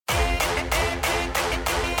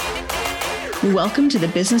Welcome to the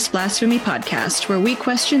Business Blasphemy Podcast, where we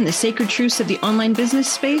question the sacred truths of the online business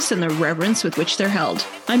space and the reverence with which they're held.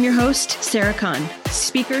 I'm your host, Sarah Kahn,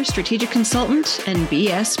 speaker, strategic consultant, and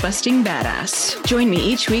BS busting badass. Join me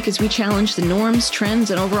each week as we challenge the norms,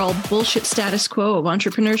 trends, and overall bullshit status quo of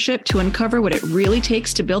entrepreneurship to uncover what it really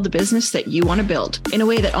takes to build the business that you want to build in a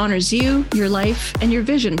way that honors you, your life, and your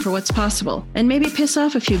vision for what's possible, and maybe piss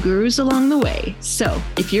off a few gurus along the way. So,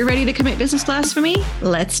 if you're ready to commit business blasphemy,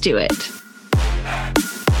 let's do it.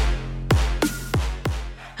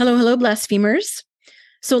 Hello, blasphemers.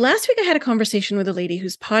 So last week I had a conversation with a lady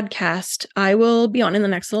whose podcast I will be on in the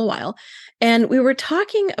next little while. And we were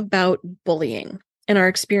talking about bullying and our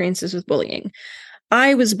experiences with bullying.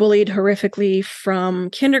 I was bullied horrifically from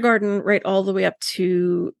kindergarten right all the way up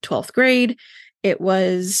to 12th grade. It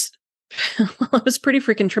was pretty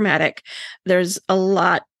freaking traumatic. There's a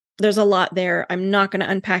lot there. I'm not going to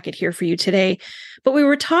unpack it here for you today, but we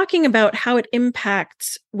were talking about how it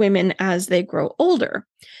impacts women as they grow older.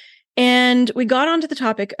 And we got onto the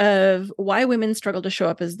topic of why women struggle to show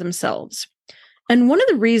up as themselves. And one of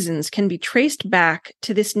the reasons can be traced back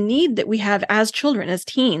to this need that we have as children, as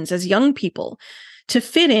teens, as young people, to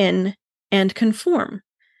fit in and conform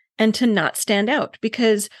and to not stand out.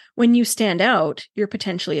 Because when you stand out, you're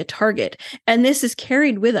potentially a target. And this is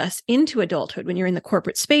carried with us into adulthood. When you're in the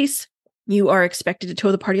corporate space, you are expected to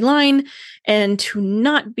toe the party line and to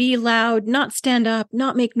not be loud, not stand up,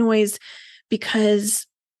 not make noise, because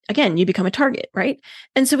again, you become a target, right?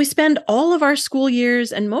 And so we spend all of our school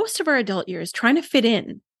years and most of our adult years trying to fit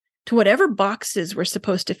in to whatever boxes we're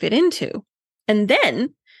supposed to fit into. And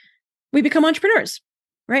then we become entrepreneurs,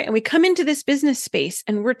 right? And we come into this business space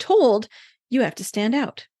and we're told you have to stand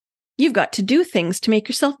out. You've got to do things to make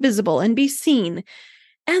yourself visible and be seen.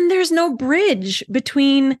 And there's no bridge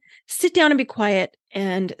between sit down and be quiet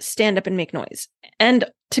and stand up and make noise. And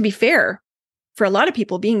to be fair, for a lot of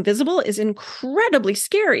people, being visible is incredibly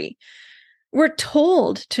scary. We're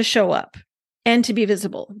told to show up and to be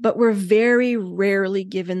visible, but we're very rarely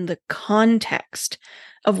given the context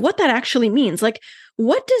of what that actually means. Like,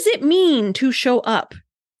 what does it mean to show up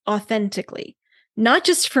authentically? Not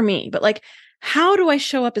just for me, but like, how do I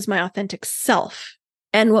show up as my authentic self?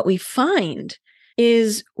 And what we find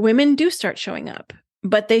is women do start showing up,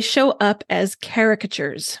 but they show up as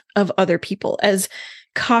caricatures of other people, as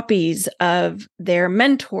copies of their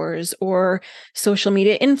mentors or social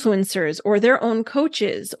media influencers or their own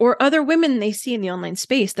coaches or other women they see in the online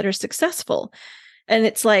space that are successful. And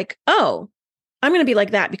it's like, oh, I'm going to be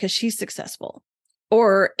like that because she's successful.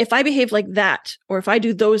 Or if I behave like that, or if I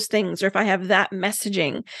do those things, or if I have that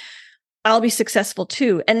messaging, I'll be successful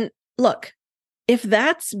too. And look, if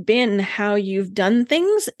that's been how you've done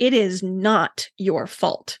things, it is not your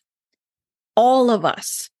fault. All of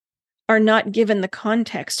us are not given the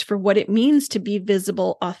context for what it means to be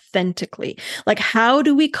visible authentically. Like, how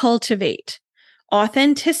do we cultivate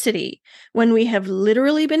authenticity when we have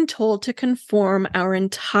literally been told to conform our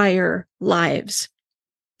entire lives?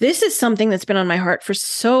 This is something that's been on my heart for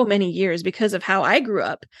so many years because of how I grew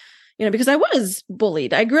up, because I was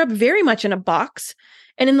bullied. I grew up very much in a box.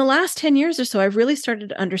 And in the last 10 years or so, I've really started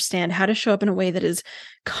to understand how to show up in a way that is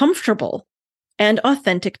comfortable and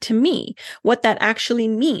authentic to me, what that actually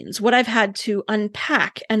means, what I've had to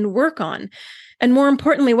unpack and work on, and more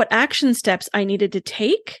importantly, what action steps I needed to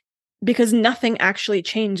take, because nothing actually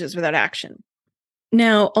changes without action.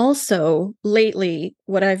 Now, also, lately,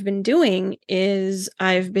 what I've been doing is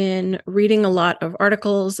I've been reading a lot of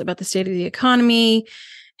articles about the state of the economy,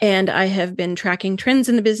 and I have been tracking trends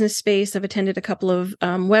in the business space. I've attended a couple of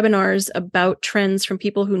webinars about trends from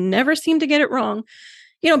people who never seem to get it wrong.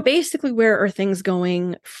 Basically, where are things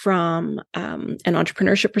going from an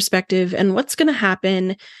entrepreneurship perspective, and what's going to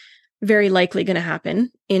happen, very likely going to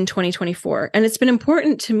happen in 2024. And it's been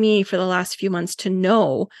important to me for the last few months to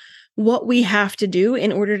know what we have to do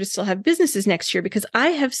in order to still have businesses next year, because I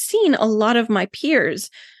have seen a lot of my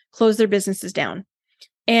peers close their businesses down.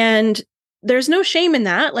 And there's no shame in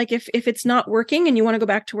that. Like, if it's not working and you want to go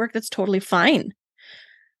back to work, that's totally fine.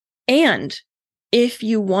 And if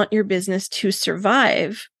you want your business to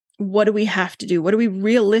survive, what do we have to do? What do we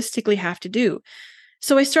realistically have to do?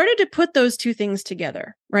 So I started to put those two things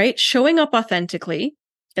together, right? Showing up authentically,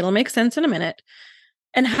 it'll make sense in a minute.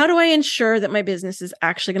 And how do I ensure that my business is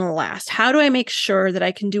actually going to last? How do I make sure that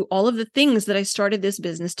I can do all of the things that I started this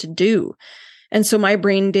business to do? And so my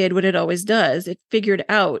brain did what it always does. It figured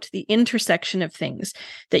out the intersection of things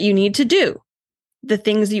that you need to do, the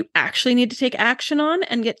things you actually need to take action on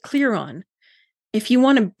and get clear on. If you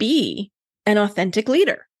want to be an authentic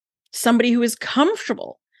leader, somebody who is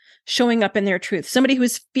comfortable showing up in their truth, somebody who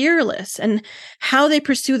is fearless and how they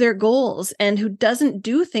pursue their goals and who doesn't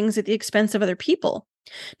do things at the expense of other people.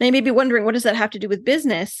 Now, you may be wondering, what does that have to do with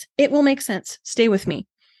business? It will make sense. Stay with me.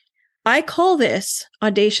 I call this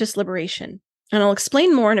audacious liberation, and I'll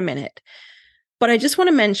explain more in a minute. But I just want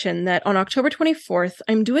to mention that on October 24th,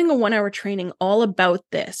 I'm doing a 1-hour training all about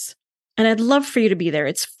this. And I'd love for you to be there.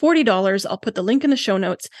 It's $40. I'll put the link in the show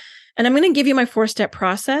notes. And I'm going to give you my 4-step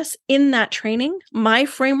process in that training, my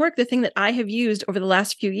framework, the thing that I have used over the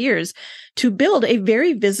last few years to build a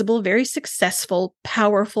very visible, very successful,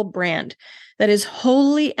 powerful brand that is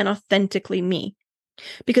wholly and authentically me.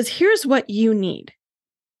 Because here's what you need.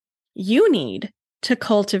 You need to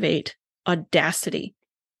cultivate audacity.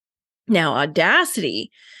 Now,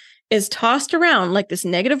 audacity is tossed around like this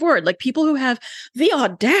negative word, like people who have the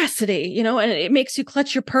audacity, and it makes you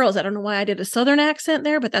clutch your pearls. I don't know why I did a Southern accent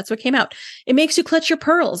there, but that's what came out. It makes you clutch your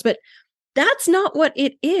pearls, but that's not what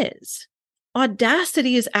it is.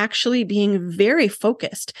 Audacity is actually being very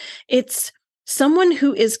focused. It's someone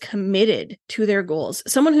who is committed to their goals,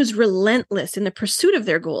 someone who's relentless in the pursuit of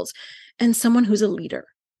their goals, and someone who's a leader,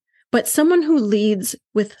 but someone who leads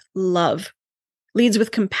with love, leads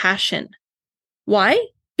with compassion. Why?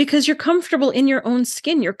 Because you're comfortable in your own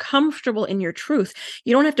skin. You're comfortable in your truth.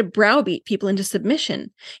 You don't have to browbeat people into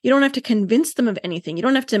submission. You don't have to convince them of anything. You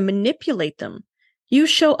don't have to manipulate them. You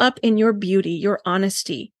show up in your beauty, your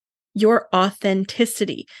honesty, your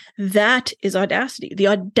authenticity. That is audacity. The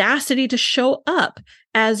audacity to show up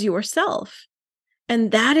as yourself.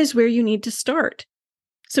 And that is where you need to start.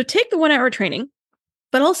 So take the 1-hour training,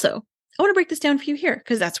 but also I want to break this down for you here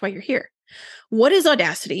because that's why you're here. What is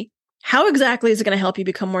audacity? How exactly is it going to help you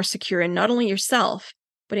become more secure in not only yourself,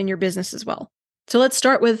 but in your business as well? So let's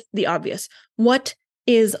start with the obvious. What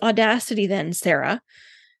is audacity then, Sarah?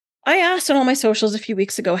 I asked on all my socials a few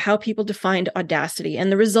weeks ago how people defined audacity,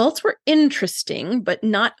 and the results were interesting, but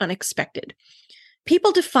not unexpected.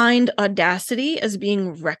 People defined audacity as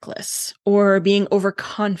being reckless or being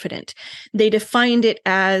overconfident. They defined it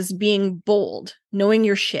as being bold, knowing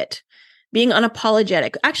your shit, being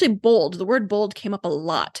unapologetic. Actually, bold, the word bold came up a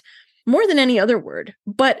lot, more than any other word.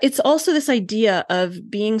 But it's also this idea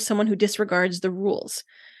of being someone who disregards the rules.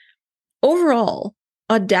 Overall,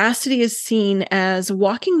 audacity is seen as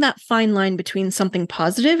walking that fine line between something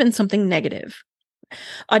positive and something negative.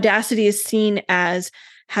 Audacity is seen as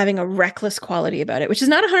having a reckless quality about it, which is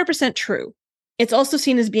not 100% true. It's also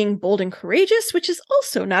seen as being bold and courageous, which is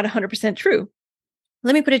also not 100% true.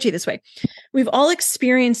 Let me put it to you this way. We've all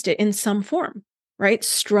experienced it in some form, right?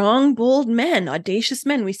 Strong, bold men, audacious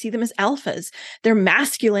men. We see them as alphas. They're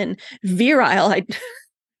masculine, virile.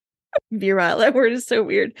 Virile, that word is so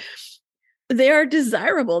weird. They are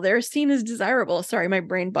desirable. They're seen as desirable. Sorry, my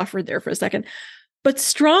brain buffered there for a second. But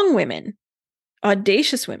strong women,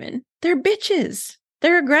 audacious women, they're bitches.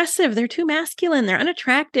 They're aggressive. They're too masculine. They're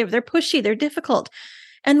unattractive. They're pushy. They're difficult.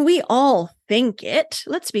 And we all think it.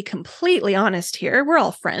 Let's be completely honest here. We're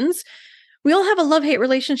all friends. We all have a love-hate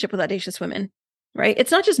relationship with audacious women, right?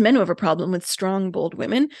 It's not just men who have a problem with strong, bold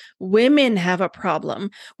women. Women have a problem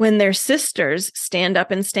when their sisters stand up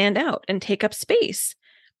and stand out and take up space.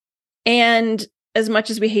 And as much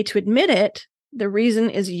as we hate to admit it, the reason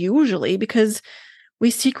is usually because we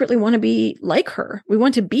secretly want to be like her. We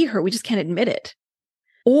want to be her. We just can't admit it.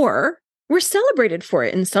 Or we're celebrated for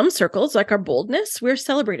it in some circles, like our boldness, we're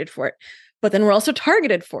celebrated for it, but then we're also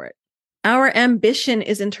targeted for it. Our ambition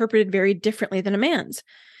is interpreted very differently than a man's.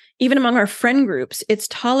 Even among our friend groups, it's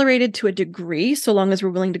tolerated to a degree, so long as we're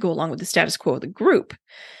willing to go along with the status quo of the group.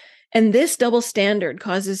 And this double standard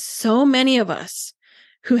causes so many of us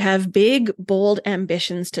who have big, bold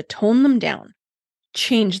ambitions to tone them down,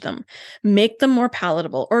 change them, make them more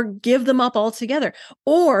palatable, or give them up altogether.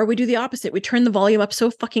 Or we do the opposite. We turn the volume up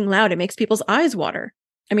so fucking loud, it makes people's eyes water.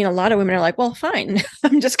 I mean, a lot of women are like, well, fine,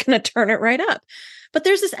 I'm just going to turn it right up. But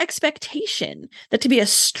there's this expectation that to be a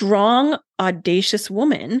strong, audacious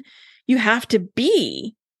woman, you have to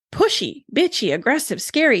be pushy, bitchy, aggressive,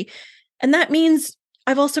 scary. And that means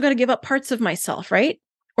I've also got to give up parts of myself, right?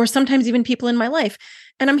 Or sometimes even people in my life.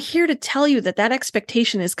 And I'm here to tell you that that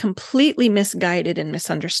expectation is completely misguided and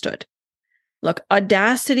misunderstood. Look,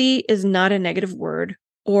 audacity is not a negative word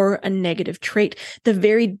or a negative trait. The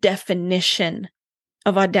very definition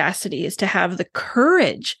of audacity is to have the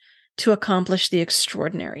courage to accomplish the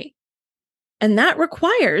extraordinary. And that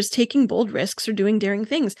requires taking bold risks or doing daring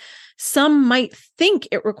things. Some might think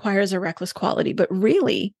it requires a reckless quality, but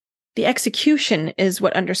really, the execution is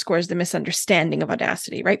what underscores the misunderstanding of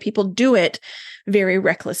audacity, right? People do it very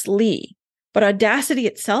recklessly. But audacity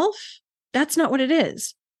itself, that's not what it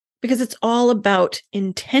is, because it's all about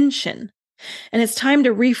intention. And it's time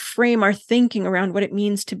to reframe our thinking around what it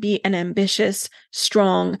means to be an ambitious,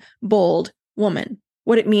 strong, bold woman,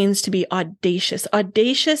 what it means to be audacious.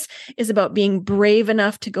 Audacious is about being brave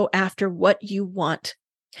enough to go after what you want.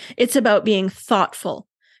 It's about being thoughtful,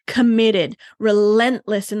 committed,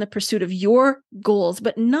 relentless in the pursuit of your goals,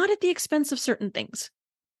 but not at the expense of certain things,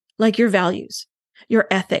 like your values, your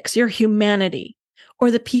ethics, your humanity, or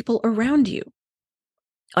the people around you.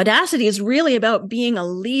 Audacity is really about being a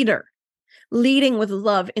leader, leading with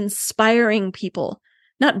love, inspiring people,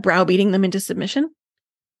 not browbeating them into submission.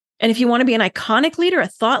 And if you want to be an iconic leader, a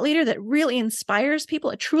thought leader that really inspires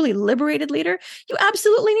people, a truly liberated leader, you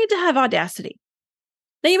absolutely need to have audacity.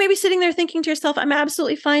 Now, you may be sitting there thinking to yourself, I'm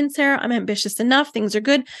absolutely fine, Sarah. I'm ambitious enough. Things are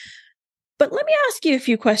good. But let me ask you a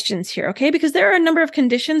few questions here, okay? Because there are a number of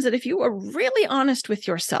conditions that if you are really honest with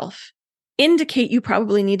yourself, indicate you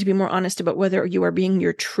probably need to be more honest about whether you are being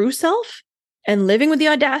your true self and living with the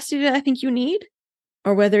audacity that I think you need,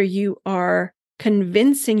 or whether you are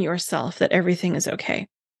convincing yourself that everything is okay.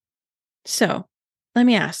 So let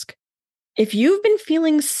me ask, if you've been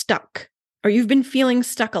feeling stuck, or you've been feeling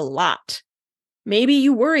stuck a lot, maybe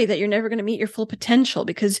you worry that you're never going to meet your full potential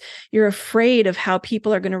because you're afraid of how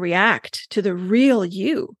people are going to react to the real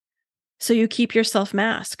you. So you keep yourself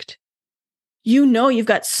masked. You know you've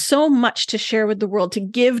got so much to share with the world, to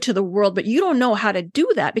give to the world, but you don't know how to do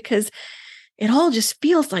that because it all just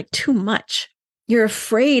feels like too much. You're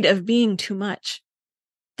afraid of being too much.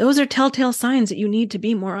 Those are telltale signs that you need to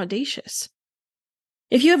be more audacious.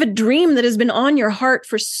 If you have a dream that has been on your heart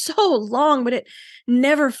for so long, but it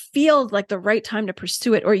never feels like the right time to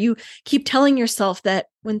pursue it, or you keep telling yourself that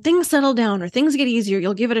when things settle down or things get easier,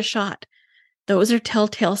 you'll give it a shot, those are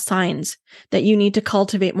telltale signs that you need to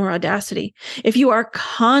cultivate more audacity. If you are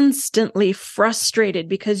constantly frustrated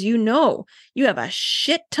because you know you have a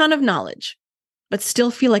shit ton of knowledge, but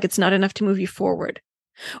still feel like it's not enough to move you forward,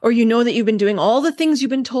 or you know that you've been doing all the things you've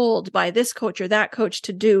been told by this coach or that coach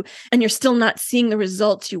to do, and you're still not seeing the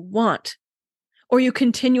results you want, or you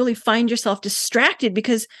continually find yourself distracted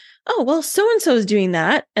because, oh, well, so-and-so is doing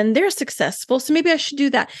that and they're successful, so maybe I should do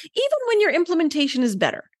that. Even when your implementation is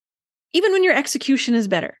better, even when your execution is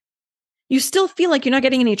better, you still feel like you're not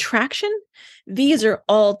getting any traction. These are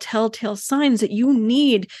all telltale signs that you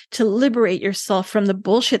need to liberate yourself from the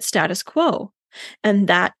bullshit status quo. And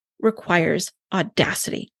that requires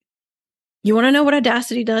audacity. You want to know what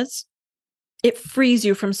audacity does? It frees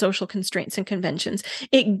you from social constraints and conventions.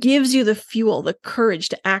 It gives you the fuel, the courage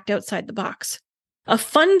to act outside the box. A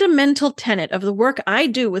fundamental tenet of the work I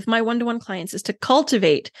do with my one-to-one clients is to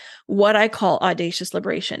cultivate what I call audacious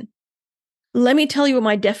liberation. Let me tell you what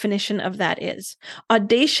my definition of that is.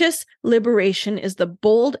 Audacious liberation is the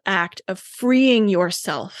bold act of freeing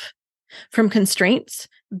yourself from constraints,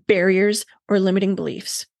 barriers, or limiting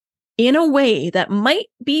beliefs in a way that might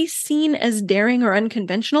be seen as daring or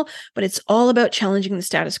unconventional, but it's all about challenging the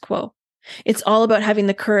status quo. It's all about having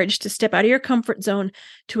the courage to step out of your comfort zone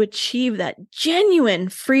to achieve that genuine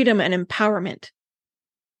freedom and empowerment.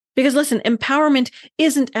 Because listen, empowerment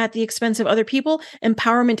isn't at the expense of other people.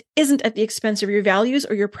 Empowerment isn't at the expense of your values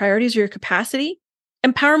or your priorities or your capacity.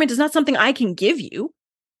 Empowerment is not something I can give you.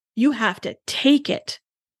 You have to take it.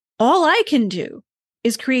 All I can do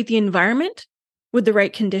is create the environment with the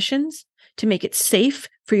right conditions to make it safe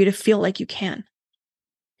for you to feel like you can.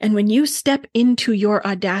 And when you step into your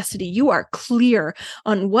audacity, you are clear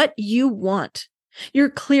on what you want. You're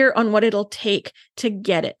clear on what it'll take to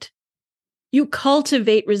get it. You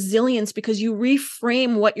cultivate resilience because you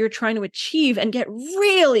reframe what you're trying to achieve and get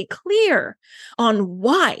really clear on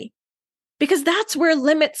why. Because that's where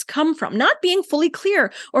limits come from, not being fully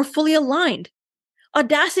clear or fully aligned.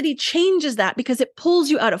 Audacity changes that because it pulls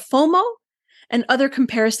you out of FOMO and other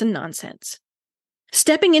comparison nonsense.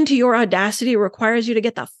 Stepping into your audacity requires you to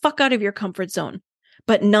get the fuck out of your comfort zone,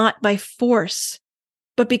 but not by force,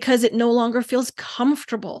 but because it no longer feels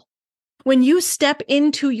comfortable. When you step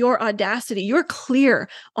into your audacity, you're clear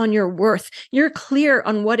on your worth. You're clear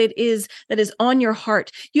on what it is that is on your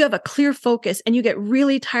heart. You have a clear focus and you get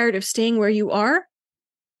really tired of staying where you are.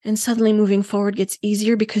 And suddenly moving forward gets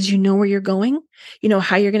easier because you know where you're going, you know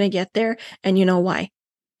how you're going to get there, and you know why.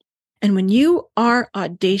 And when you are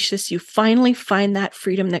audacious, you finally find that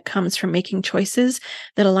freedom that comes from making choices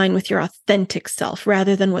that align with your authentic self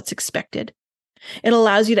rather than what's expected. It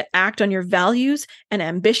allows you to act on your values and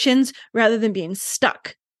ambitions rather than being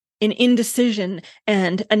stuck in indecision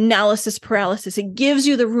and analysis paralysis. It gives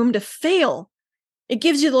you the room to fail. It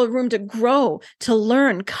gives you the room to grow, to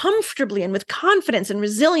learn comfortably and with confidence and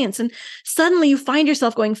resilience. And suddenly you find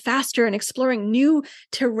yourself going faster and exploring new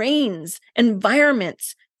terrains,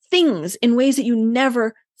 environments, things in ways that you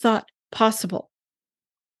never thought possible.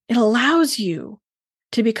 It allows you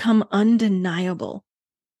to become undeniable.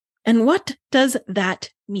 And what does that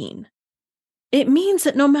mean? It means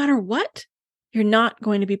that no matter what, you're not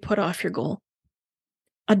going to be put off your goal.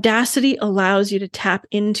 Audacity allows you to tap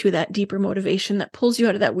into that deeper motivation that pulls you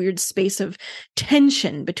out of that weird space of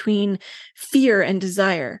tension between fear and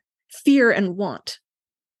desire, fear and want.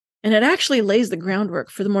 And it actually lays the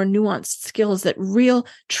groundwork for the more nuanced skills that real,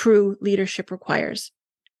 true leadership requires.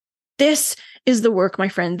 This is the work, my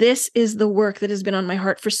friend. This is the work that has been on my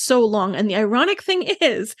heart for so long. And the ironic thing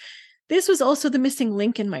is, this was also the missing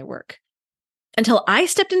link in my work. Until I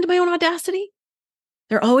stepped into my own audacity,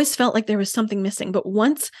 there always felt like there was something missing. But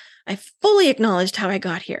once I fully acknowledged how I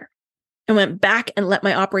got here and went back and let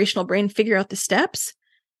my operational brain figure out the steps,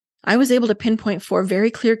 I was able to pinpoint 4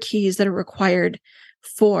 very clear keys that are required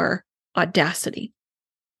for audacity.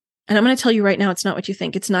 And I'm going to tell you right now, it's not what you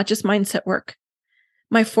think. It's not just mindset work.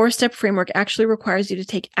 My 4-step framework actually requires you to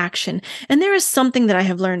take action. And there is something that I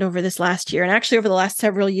have learned over this last year, and actually over the last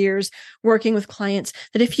several years working with clients,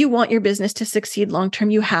 that if you want your business to succeed long-term,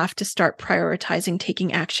 you have to start prioritizing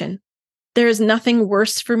taking action. There is nothing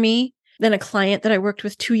worse for me than a client that I worked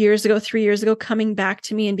with 2 years ago, 3 years ago, coming back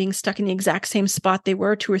to me and being stuck in the exact same spot they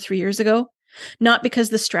were 2 or 3 years ago. Not because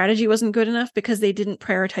the strategy wasn't good enough, because they didn't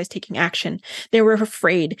prioritize taking action. They were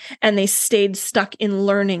afraid and they stayed stuck in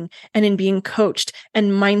learning and in being coached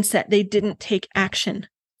and mindset. They didn't take action.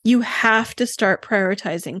 You have to start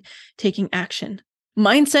prioritizing taking action.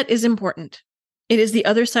 Mindset is important. It is the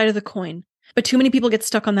other side of the coin. But too many people get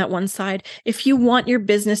stuck on that one side. If you want your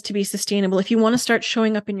business to be sustainable, if you want to start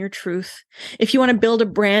showing up in your truth, if you want to build a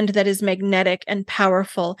brand that is magnetic and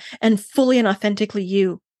powerful and fully and authentically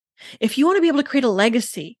you, if you want to be able to create a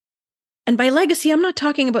legacy, and by legacy, I'm not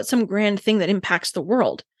talking about some grand thing that impacts the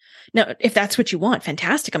world. Now, if that's what you want,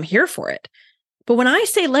 fantastic, I'm here for it. But when I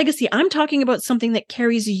say legacy, I'm talking about something that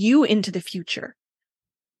carries you into the future.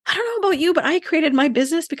 I don't know about you, but I created my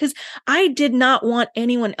business because I did not want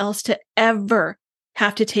anyone else to ever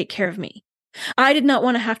have to take care of me. I did not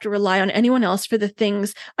want to have to rely on anyone else for the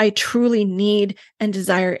things I truly need and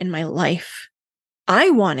desire in my life.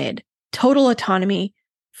 I wanted total autonomy,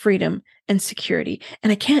 freedom, and security.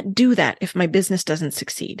 And I can't do that if my business doesn't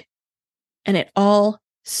succeed. And it all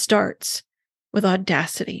starts with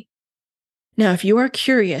audacity. Now, if you are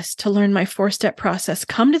curious to learn my 4-step process,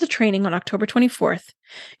 come to the training on October 24th.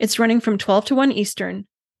 It's running from 12 to 1 Eastern.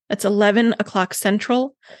 That's 11 o'clock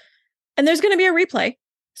Central. And there's going to be a replay.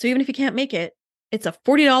 So even if you can't make it, it's a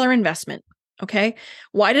 $40 investment. Okay.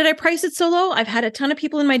 Why did I price it so low? I've had a ton of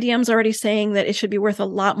people in my DMs already saying that it should be worth a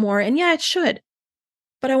lot more. And yeah, it should.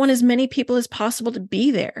 But I want as many people as possible to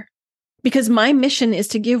be there, because my mission is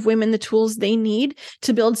to give women the tools they need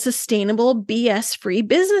to build sustainable, BS-free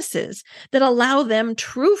businesses that allow them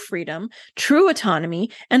true freedom, true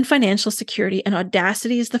autonomy, and financial security. And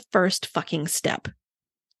audacity is the first fucking step.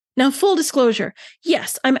 Now, full disclosure,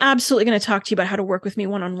 yes, I'm absolutely going to talk to you about how to work with me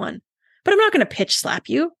one-on-one, but I'm not going to pitch slap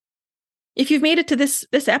you. If you've made it to this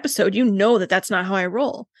episode, you know that that's not how I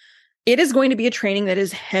roll. It is going to be a training that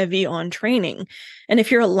is heavy on training. And if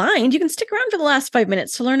you're aligned, you can stick around for the last 5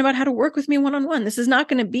 minutes to learn about how to work with me one-on-one. This is not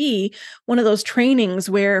going to be one of those trainings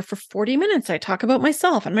where for 40 minutes I talk about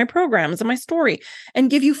myself and my programs and my story and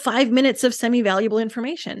give you 5 minutes of semi-valuable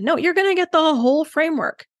information. No, you're going to get the whole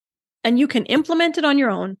framework and you can implement it on your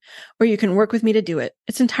own, or you can work with me to do it.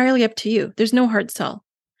 It's entirely up to you. There's no hard sell,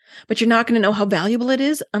 but you're not going to know how valuable it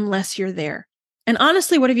is unless you're there. And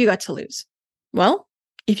honestly, what have you got to lose? Well,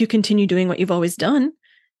 if you continue doing what you've always done,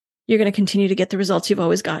 you're going to continue to get the results you've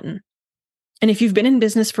always gotten. And if you've been in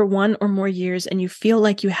business for 1 or more years and you feel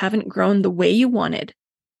like you haven't grown the way you wanted,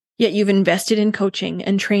 yet you've invested in coaching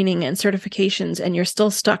and training and certifications and you're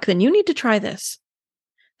still stuck, then you need to try this.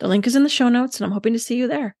 The link is in the show notes and I'm hoping to see you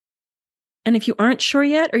there. And if you aren't sure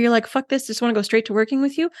yet, or you're like, fuck this, just want to go straight to working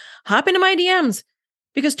with you, hop into my DMs,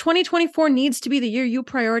 because 2024 needs to be the year you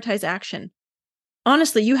prioritize action.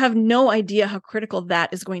 Honestly, you have no idea how critical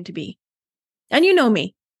that is going to be. And you know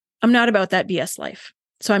me, I'm not about that BS life.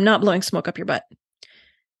 So I'm not blowing smoke up your butt,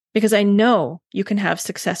 because I know you can have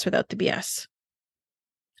success without the BS.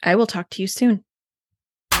 I will talk to you soon.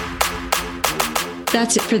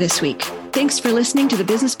 That's it for this week. Thanks for listening to the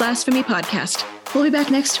Business Blasphemy Podcast. We'll be back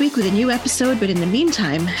next week with a new episode, but in the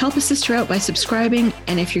meantime, help a sister out by subscribing,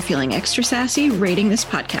 and if you're feeling extra sassy, rating this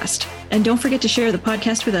podcast. And don't forget to share the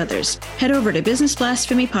podcast with others. Head over to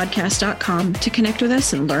businessblasphemypodcast.com to connect with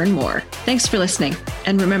us and learn more. Thanks for listening.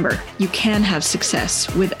 And remember, you can have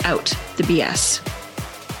success without the BS.